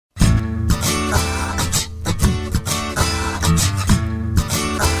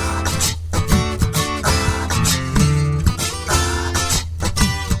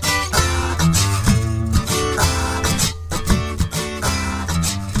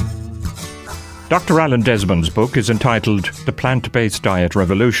Dr. Alan Desmond's book is entitled The Plant-Based Diet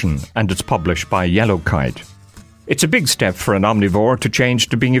Revolution, and it's published by Yellow Kite. It's a big step for an omnivore to change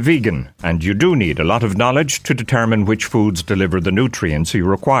to being a vegan, and you do need a lot of knowledge to determine which foods deliver the nutrients you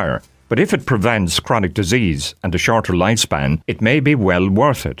require. But if it prevents chronic disease and a shorter lifespan, it may be well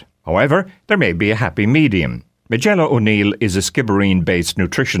worth it. However, there may be a happy medium. Majella O'Neill is a Skibbereen-based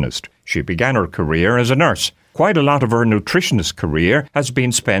nutritionist. She began her career as a nurse. Quite a lot of her nutritionist career has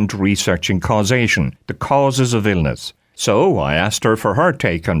been spent researching causation, the causes of illness. So I asked her for her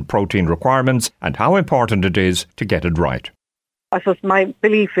take on protein requirements and how important it is to get it right. I suppose my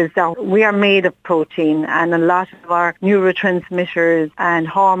belief is that we are made of protein, and a lot of our neurotransmitters and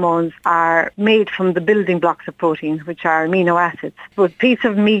hormones are made from the building blocks of protein, which are amino acids. So a piece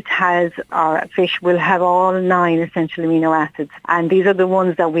of meat or a fish will have all 9 essential amino acids, and these are the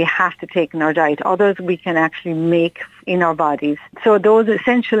ones that we have to take in our diet. Others we can actually make in our bodies. So those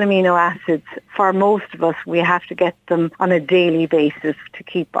essential amino acids, for most of us, we have to get them on a daily basis to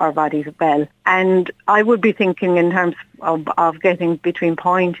keep our bodies well. And I would be thinking in terms of getting between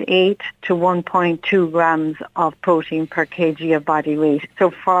 0.8 to 1.2 grams of protein per kg of body weight.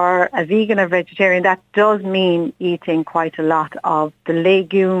 So for a vegan or vegetarian, that does mean eating quite a lot of the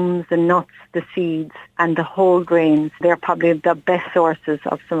legumes, the nuts, the seeds, and the whole grains. They're probably the best sources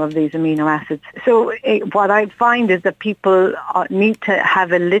of some of these amino acids. So what I find is that people need to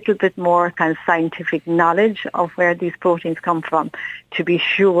have a little bit more kind of scientific knowledge of where these proteins come from to be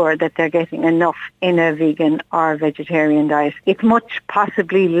sure that they're getting enough in a vegan or vegetarian diet. It's much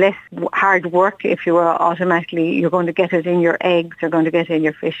possibly less hard work if you are you're going to get it in your eggs, you're going to get it in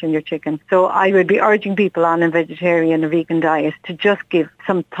your fish and your chicken. So I would be urging people on a vegetarian or vegan diet to just give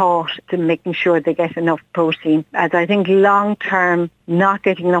some thought to making sure they get enough protein, as I think long term not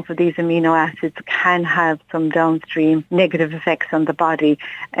getting enough of these amino acids can have some downstream negative effects on the body.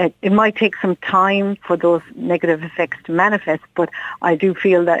 It might take some time for those negative effects to manifest, but I do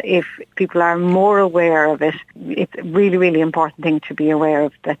feel that if people are more aware of it, it's a really, really important thing to be aware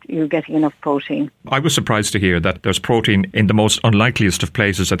of, that you're getting enough protein. I was surprised to hear that there's protein in the most unlikeliest of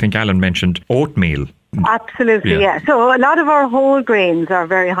places. I think Alan mentioned oatmeal. Absolutely, yeah. So a lot of our whole grains are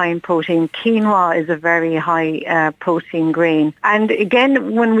very high in protein. Quinoa is a very high protein grain. And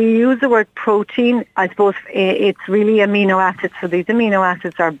again, when we use the word protein, I suppose it's really amino acids. So these amino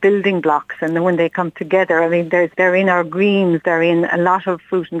acids are building blocks, and when they come together, I mean, they're in our greens, they're in a lot of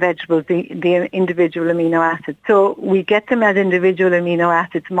fruit and vegetables, the individual amino acids. So we get them as individual amino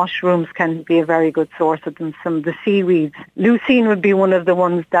acids. Mushrooms can be a very good source of them. Some of the seaweeds. Leucine would be one of the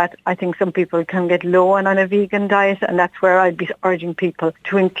ones that I think some people can get low on a vegan diet, and that's where I'd be urging people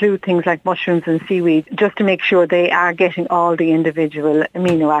to include things like mushrooms and seaweed, just to make sure they are getting all the individual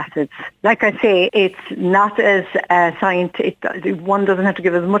amino acids. Like I say, it's not as scientific. One doesn't have to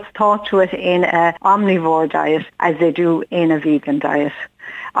give as much thought to it in an omnivore diet as they do in a vegan diet.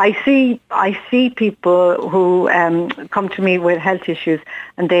 I see people who come to me with health issues,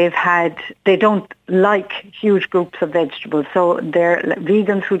 and they don't like huge groups of vegetables. So they're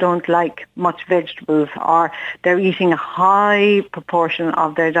vegans who don't like much vegetables, or they're eating a high proportion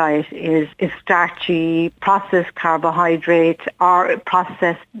of their diet is starchy, processed carbohydrate, or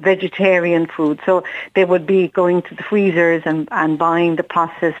processed vegetarian food. So they would be going to the freezers and buying the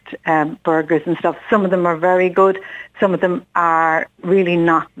processed burgers and stuff. Some of them are very good. Some of them are really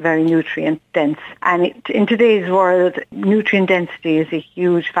not very nutrient dense. And in today's world, nutrient density is a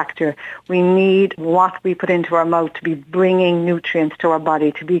huge factor. We need what we put into our mouth to be bringing nutrients to our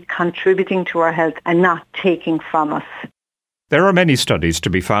body, to be contributing to our health and not taking from us. There are many studies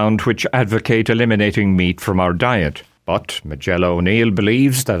to be found which advocate eliminating meat from our diet. But Majella O'Neill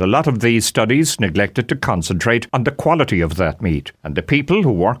believes that a lot of these studies neglected to concentrate on the quality of that meat and the people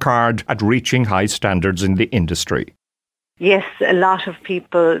who work hard at reaching high standards in the industry. Yes, a lot of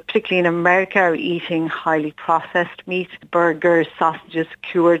people, particularly in America, are eating highly processed meat, burgers, sausages,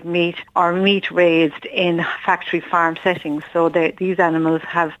 cured meat, or meat raised in factory farm settings. So these animals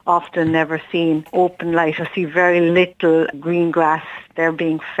have often never seen open light or see very little green grass. They're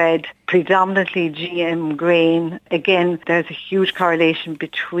being fed predominantly GM grain. Again, there's a huge correlation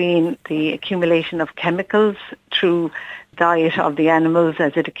between the accumulation of chemicals through diet of the animals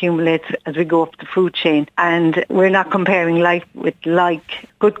as it accumulates as we go up the food chain. And we're not comparing like with like.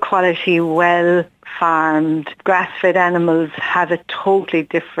 Good quality, well farmed, grass-fed animals have a totally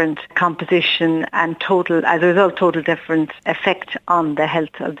different composition and as a result, total different effect on the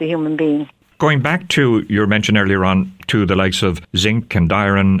health of the human being. Going back to your mention earlier on to the likes of zinc and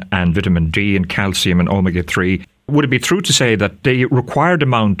iron and vitamin D and calcium and omega-3, would it be true to say that the required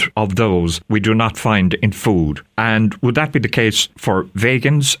amount of those we do not find in food? And would that be the case for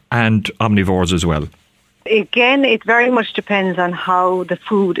vegans and omnivores as well? Again, it very much depends on how the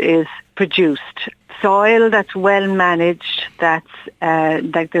food is produced. Soil that's well managed, that's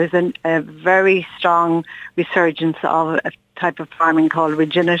like there's a very strong resurgence of a type of farming called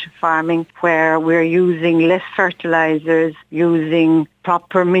regenerative farming, where we're using less fertilizers, using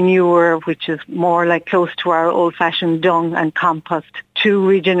proper manure, which is more like close to our old-fashioned dung and compost, to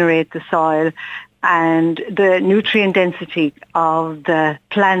regenerate the soil. And the nutrient density of the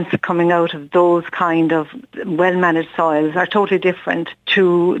plants coming out of those kind of well-managed soils are totally different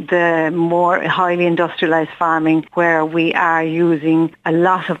to the more highly industrialized farming, where we are using a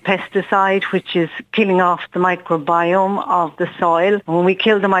lot of pesticide, which is killing off the microbiome of the soil. When we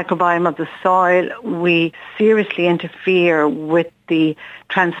kill the microbiome of the soil, we seriously interfere with the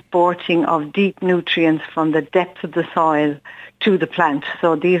transporting of deep nutrients from the depths of the soil to the plant.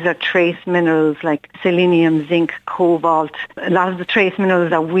 So these are trace minerals like selenium, zinc, cobalt. A lot of the trace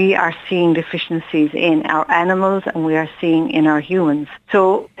minerals that we are seeing deficiencies in our animals and we are seeing in our humans.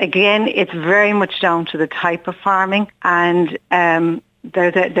 So again, it's very much down to the type of farming, and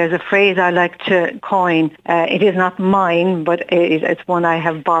there's a phrase I like to coin. It is not mine, but it's one I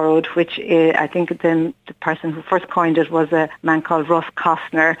have borrowed, which I think the person who first coined it was a man called Russ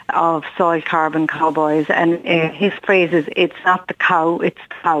Costner of Soil Carbon Cowboys. And his phrase is, it's not the cow, it's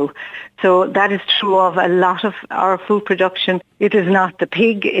the cow. So that is true of a lot of our food production. It is not the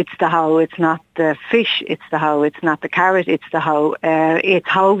pig, it's the how. It's not the fish, it's the how. It's not the carrot, it's the how. It's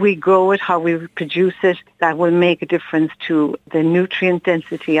how we grow it, how we produce it, that will make a difference to the nutrient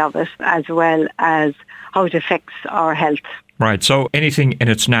density of it, as well as how it affects our health. Right, so anything in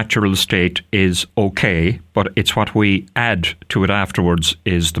its natural state is okay, but it's what we add to it afterwards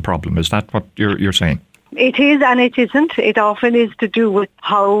is the problem. Is that what you're saying? It is and it isn't. It often is to do with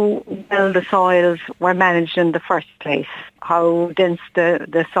how well the soils were managed in the first place, how dense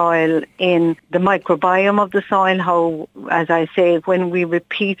the soil in the microbiome of the soil, how, as I say, when we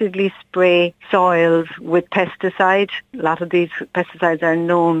repeatedly spray soils with pesticide, a lot of these pesticides are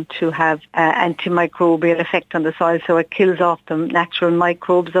known to have antimicrobial effect on the soil, so it kills off the natural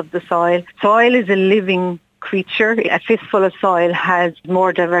microbes of the soil. Soil is a living creature. A fistful of soil has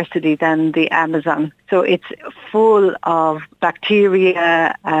more diversity than the Amazon. So it's full of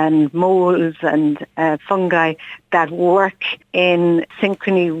bacteria and molds and fungi that work in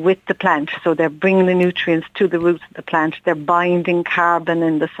synchrony with the plant. So they're bringing the nutrients to the roots of the plant. They're binding carbon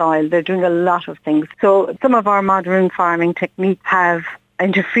in the soil. They're doing a lot of things. So some of our modern farming techniques have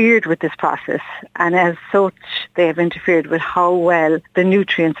interfered with this process, and as such they have interfered with how well the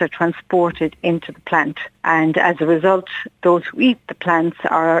nutrients are transported into the plant, and as a result those who eat the plants,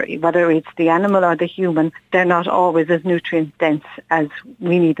 or whether it's the animal or the human, they're not always as nutrient dense as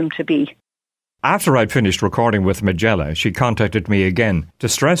we need them to be. After I'd finished recording with Majella, she contacted me again to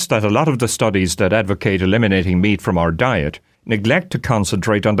stress that a lot of the studies that advocate eliminating meat from our diet neglect to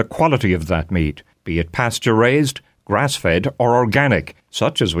concentrate on the quality of that meat, be it pasture-raised, grass-fed or organic,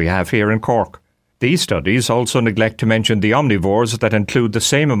 such as we have here in Cork. These studies also neglect to mention the omnivores that include the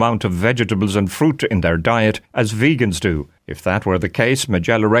same amount of vegetables and fruit in their diet as vegans do. If that were the case,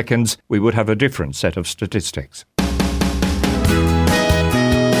 Majella reckons we would have a different set of statistics.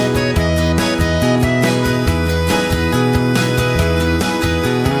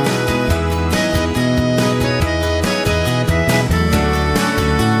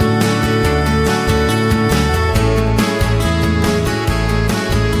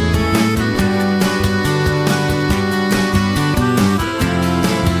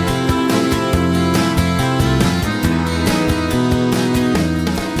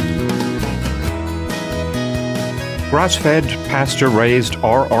 Grass-fed, pasture-raised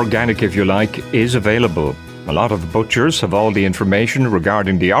or organic, if you like, is available. A lot of butchers have all the information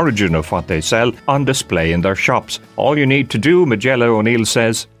regarding the origin of what they sell on display in their shops. All you need to do, Majella O'Neill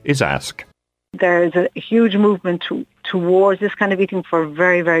says, is ask. There's a huge movement towards this kind of eating for a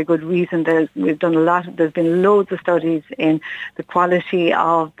very, very good reason. We've done a lot. There's been loads of studies in the quality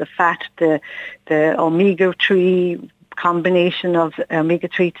of the fat, the omega-3 combination of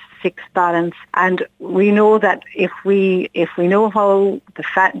omega-3 to 6 balance, and we know that if we know how the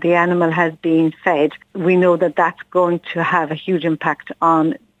fat the animal has been fed, we know that that's going to have a huge impact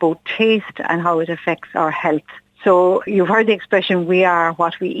on both taste and how it affects our health. So you've heard the expression, we are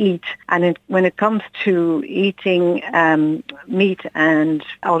what we eat, and when it comes to eating meat and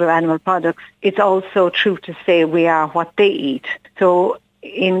other animal products, it's also true to say we are what they eat. So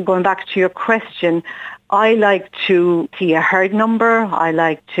in going back to your question, I like to see a herd number. I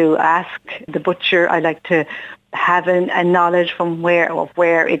like to ask the butcher. I like to have a knowledge from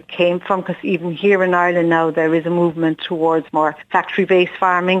where it came from, because even here in Ireland now there is a movement towards more factory-based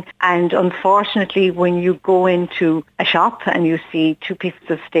farming, and unfortunately when you go into a shop and you see 2 pieces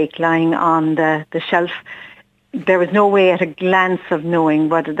of steak lying on the shelf, there is no way at a glance of knowing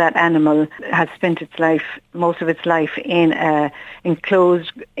whether that animal has spent most of its life in an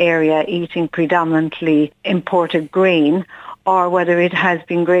enclosed area eating predominantly imported grain, or whether it has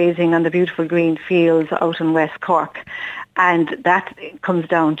been grazing on the beautiful green fields out in West Cork. And that comes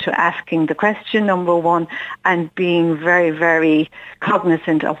down to asking the question, number one, and being very, very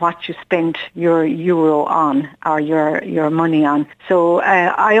cognizant of what you spent your euro on, or your money on. So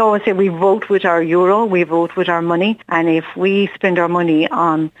I always say we vote with our euro, we vote with our money, and if we spend our money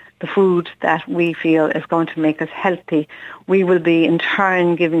on the food that we feel is going to make us healthy, we will be in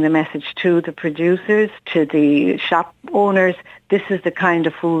turn giving the message to the producers, to the shop owners, this is the kind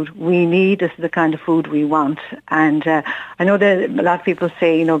of food we need, this is the kind of food we want. And I know that a lot of people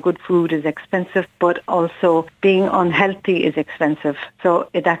say, good food is expensive, but also being unhealthy is expensive. So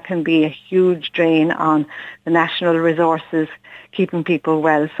that can be a huge drain on the national resources, keeping people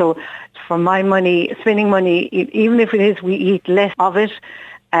well. So for my money, spending money, even if it is we eat less of it,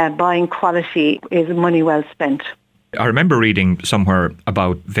 buying quality is money well spent. I remember reading somewhere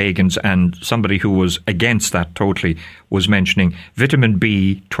about vegans, and somebody who was against that totally was mentioning vitamin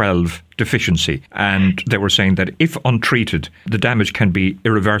B12 deficiency. And they were saying that if untreated, the damage can be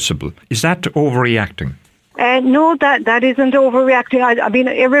irreversible. Is that overreacting? No, that isn't overreacting. I mean,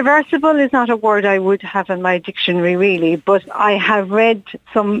 irreversible is not a word I would have in my dictionary, really, but I have read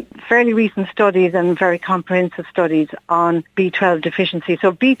some fairly recent studies and very comprehensive studies on B12 deficiency.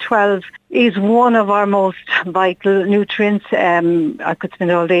 So B12 is one of our most vital nutrients. I could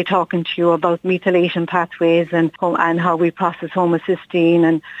spend all day talking to you about methylation pathways and how we process homocysteine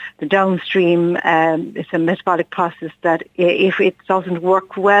and the downstream. It's a metabolic process that if it doesn't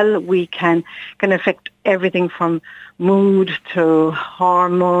work well, we can affect everything from mood to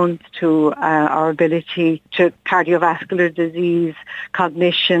hormones to our ability to cardiovascular disease,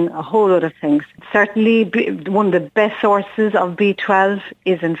 cognition, a whole lot of things. Certainly one of the best sources of B12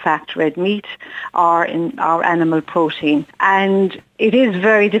 is in fact red meat or in our animal protein. And it is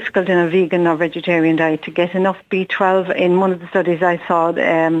very difficult in a vegan or vegetarian diet to get enough B12. In one of the studies I saw,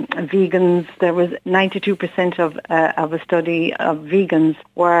 vegans, there was 92% of a study of vegans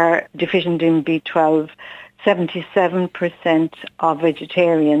were deficient in B12. 77% of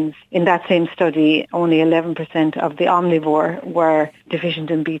vegetarians. In that same study, only 11% of the omnivore were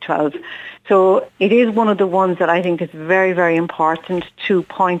deficient in B12. So it is one of the ones that I think is very, very important to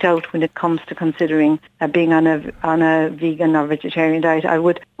point out when it comes to considering being on a vegan or vegetarian diet. I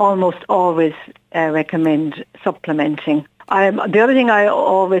would almost always recommend supplementing. The other thing I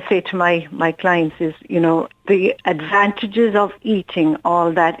always say to my clients is, the advantages of eating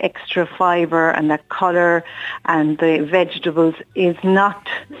all that extra fibre and that colour and the vegetables is not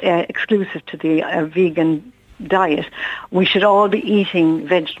exclusive to the vegan diet. We should all be eating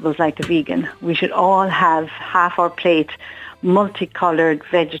vegetables like a vegan. We should all have half our plate multicoloured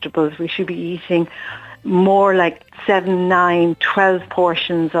vegetables. We should be eating more like 7, 9, 12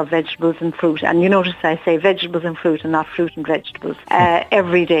 portions of vegetables and fruit. And you notice I say vegetables and fruit and not fruit and vegetables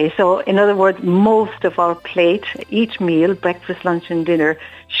every day. So in other words, most of our plate, each meal, breakfast, lunch and dinner,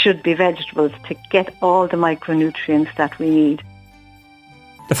 should be vegetables to get all the micronutrients that we need.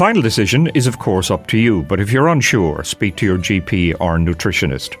 The final decision is of course up to you, but if you're unsure, speak to your GP or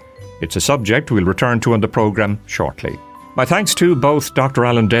nutritionist. It's a subject we'll return to on the programme shortly. My thanks to both Dr.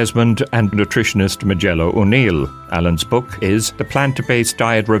 Alan Desmond and nutritionist Majello O'Neill. Alan's book is The Plant-Based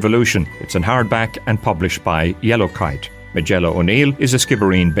Diet Revolution. It's in hardback and published by Yellowkite. Majello O'Neill is a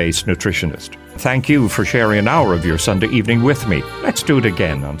Skibbereen-based nutritionist. Thank you for sharing an hour of your Sunday evening with me. Let's do it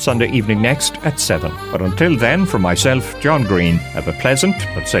again on Sunday evening next at 7. But until then, from myself, John Green, have a pleasant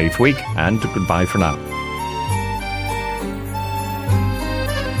but safe week, and goodbye for now.